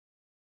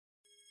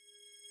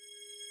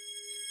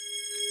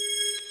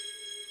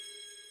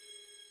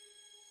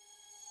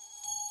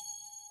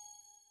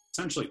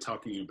essentially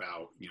talking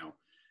about,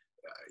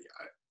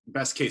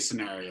 best case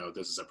scenario,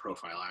 this is a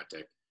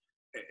prophylactic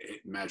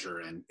measure,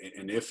 and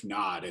if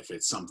not, if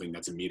it's something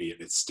that's immediate,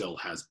 it still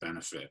has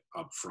benefit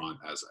up front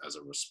as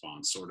a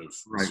response, sort of.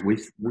 Right.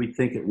 We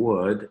think it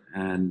would,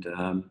 and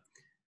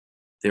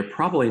there are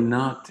probably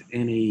not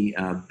any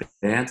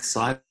bad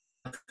side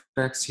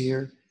effects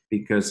here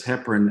because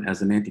heparin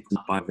as an anticoagulant is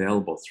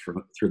bioavailable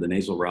through the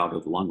nasal route or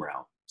the lung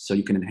route. So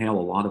you can inhale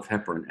a lot of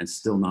heparin and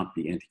still not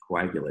be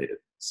anticoagulated.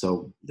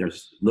 So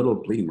there's little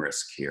bleeding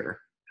risk here,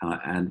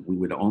 and we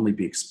would only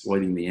be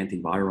exploiting the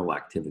antiviral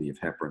activity of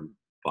heparin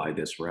by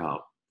this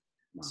route.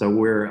 Wow. So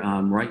we're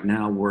right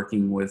now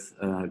working with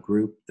a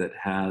group that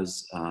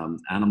has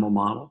animal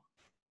model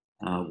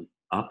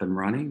up and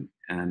running,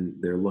 and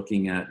they're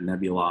looking at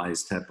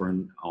nebulized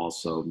heparin,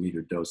 also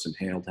metered dose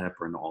inhaled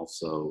heparin,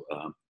 also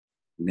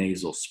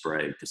nasal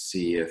spray to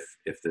see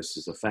if this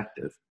is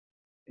effective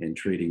in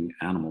treating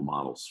animal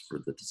models for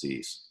the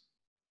disease.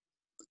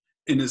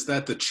 And is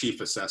that the chief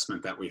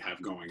assessment that we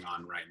have going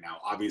on right now?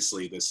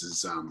 Obviously, this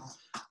is,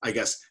 I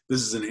guess,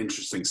 this is an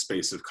interesting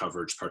space of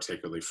coverage,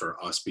 particularly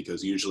for us,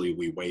 because usually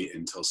we wait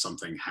until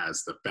something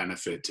has the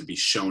benefit to be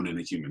shown in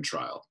a human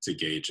trial to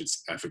gauge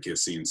its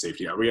efficacy and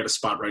safety. Are we at a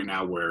spot right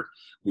now where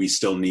we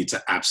still need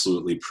to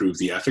absolutely prove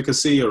the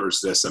efficacy, or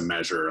is this a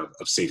measure of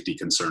safety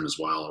concern as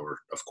well, or,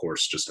 of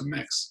course, just a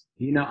mix?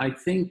 I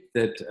think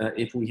that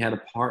if we had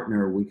a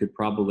partner, we could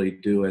probably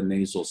do a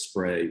nasal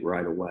spray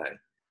right away,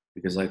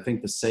 because I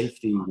think the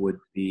safety would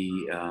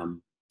be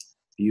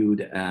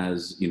viewed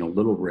as,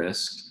 little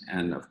risk.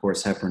 And of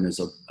course, heparin is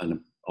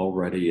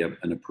already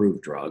an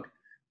approved drug.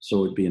 So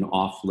it would be an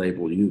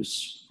off-label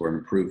use for an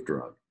approved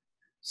drug.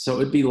 So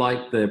it'd be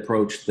like the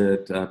approach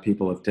that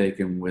people have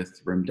taken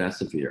with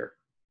remdesivir,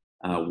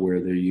 where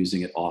they're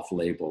using it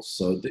off-label.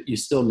 So that you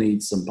still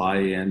need some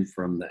buy-in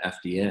from the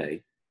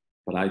FDA.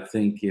 But I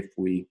think if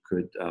we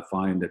could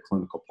find a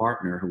clinical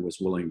partner who was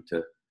willing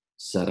to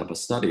set up a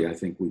study, I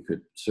think we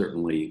could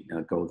certainly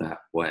go that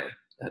way,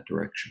 that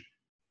direction.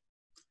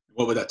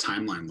 What would that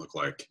timeline look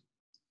like?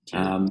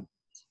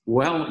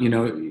 Well,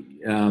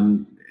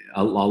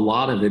 a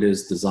lot of it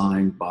is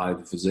designed by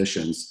the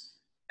physicians.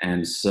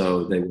 And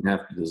so they would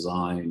have to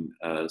design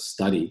a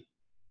study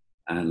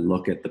and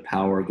look at the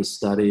power of the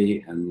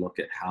study and look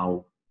at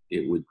how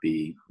it would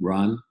be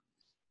run.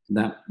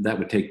 That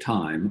would take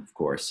time, of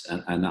course.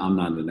 And I'm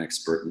not an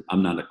expert.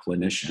 I'm not a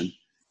clinician.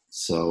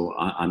 So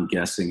I'm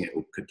guessing it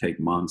could take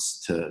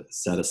months to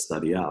set a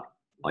study up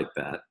like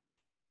that.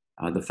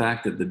 The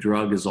fact that the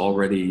drug is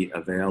already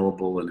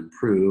available and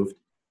improved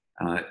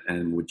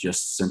and would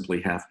just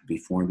simply have to be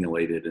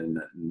formulated in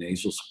a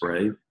nasal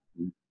spray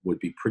would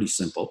be pretty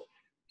simple.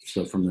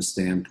 So from the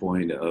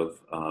standpoint of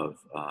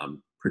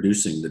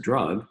producing the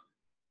drug,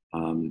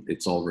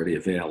 it's already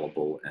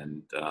available,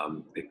 and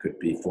it could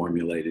be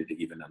formulated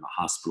even in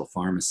a hospital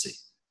pharmacy.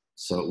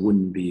 So it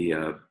wouldn't be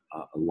a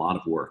lot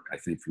of work, I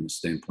think, from the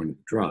standpoint of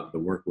the drug. The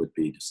work would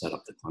be to set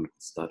up the clinical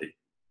study.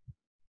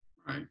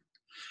 Right.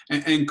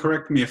 And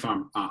correct me if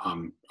I'm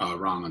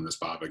wrong on this,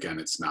 Bob. Again,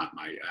 it's not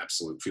my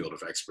absolute field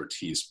of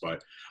expertise,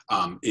 but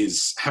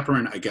is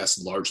heparin, I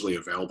guess, largely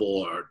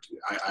available? Or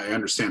I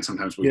understand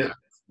sometimes we have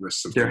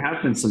risks of... There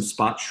have been some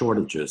spot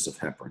shortages of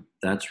heparin.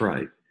 That's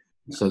right.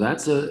 Yeah. So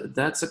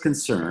that's a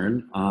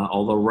concern.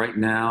 Although right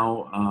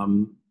now,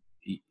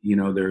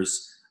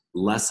 there's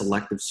less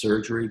elective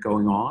surgery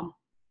going on.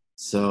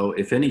 So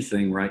if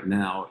anything, right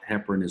now,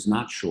 heparin is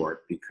not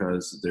short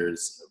because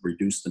there's a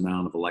reduced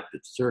amount of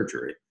elective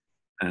surgery,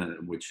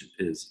 which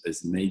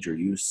is major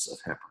use of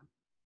heparin.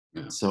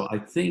 Yeah. So I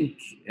think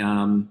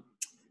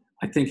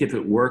if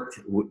it worked,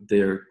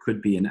 there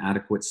could be an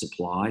adequate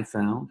supply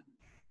found.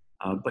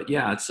 But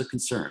yeah, it's a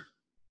concern.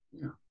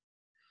 Yeah.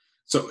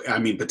 So, I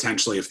mean,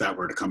 potentially if that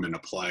were to come into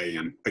play,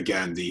 and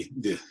again,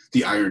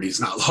 the irony is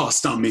not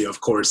lost on me, of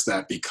course,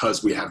 that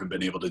because we haven't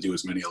been able to do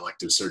as many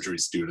elective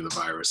surgeries due to the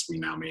virus, we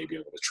now may be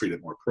able to treat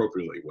it more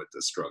appropriately with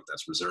this drug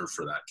that's reserved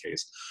for that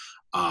case.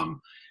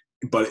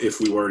 But if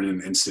we were in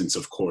an instance,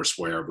 of course,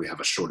 where we have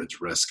a shortage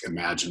risk,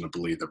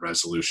 imaginably the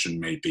resolution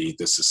may be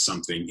this is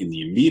something in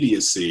the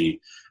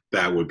immediacy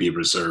that would be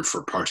reserved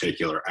for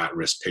particular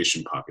at-risk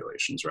patient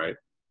populations, right?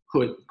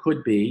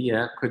 Could be,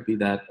 yeah, could be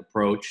that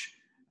approach.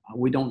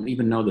 We don't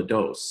even know the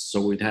dose,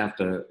 so we'd have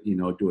to,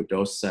 do a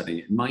dose setting.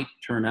 It might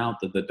turn out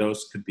that the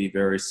dose could be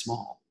very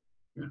small,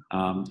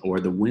 yeah. Or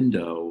the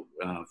window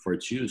for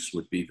its use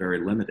would be very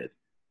limited.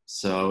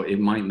 So it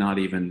might not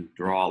even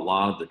draw a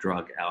lot of the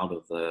drug out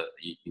of the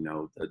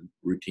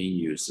routine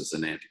use as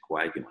an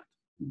anticoagulant.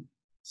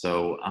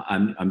 So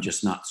I'm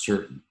just not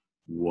certain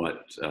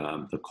what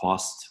the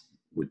cost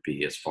would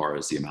be as far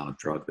as the amount of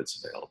drug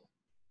that's available.